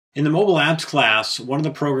In the mobile apps class, one of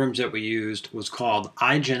the programs that we used was called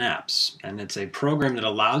igenapps, and it's a program that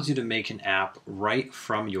allows you to make an app right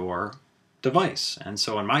from your device. And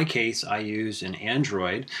so in my case, I used an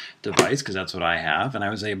Android device because that's what I have, and I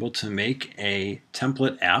was able to make a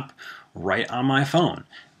template app right on my phone.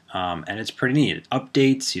 And it's pretty neat. It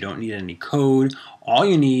updates, you don't need any code. All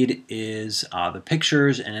you need is the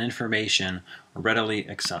pictures and information readily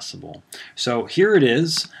accessible. So here it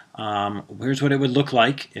is. Here's what it would look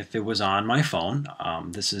like if it was on my phone.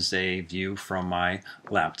 This is a view from my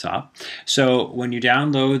laptop. So when you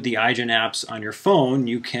download the igenapps on your phone,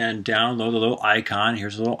 you can download the little icon.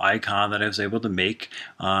 Here's a little icon that I was able to make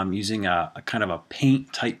using a kind of a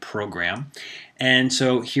paint type program. And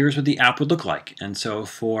so here's what the app would look like. And so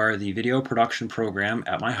for the video production program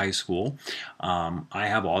at my high school, I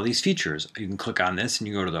have all these features. You can click on this and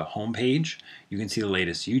you go to the home page. You can see the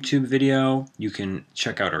latest YouTube video. You can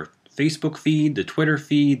check out our Facebook feed, the Twitter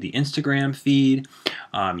feed, the Instagram feed.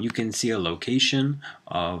 You can see a location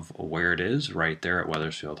of where it is right there at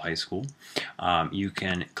Wethersfield High School. You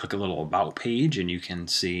can click a little about page and you can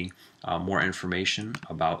see more information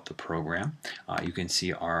about the program. You can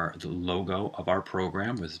see the logo of our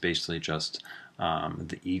program, which is basically just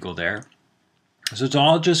the eagle there. So it's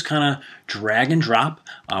all just kind of drag and drop.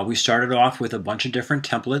 We started off with a bunch of different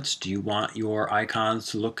templates. Do you want your icons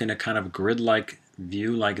to look in a kind of grid-like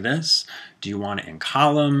view like this? Do you want it in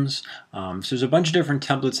columns? So there's a bunch of different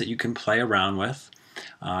templates that you can play around with.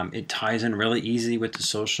 It ties in really easy with the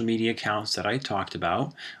social media accounts that I talked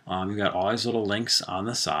about. You've got all these little links on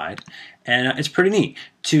the side, and it's pretty neat.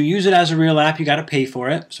 To use it as a real app, you got to pay for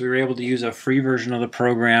it. So we were able to use a free version of the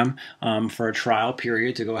program for a trial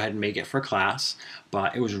period to go ahead and make it for class.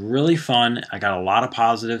 But it was really fun. I got a lot of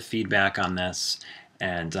positive feedback on this,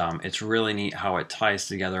 and it's really neat how it ties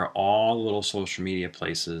together all the little social media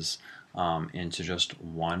places into just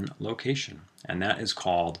one location, and that is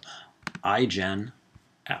called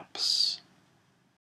igenapps.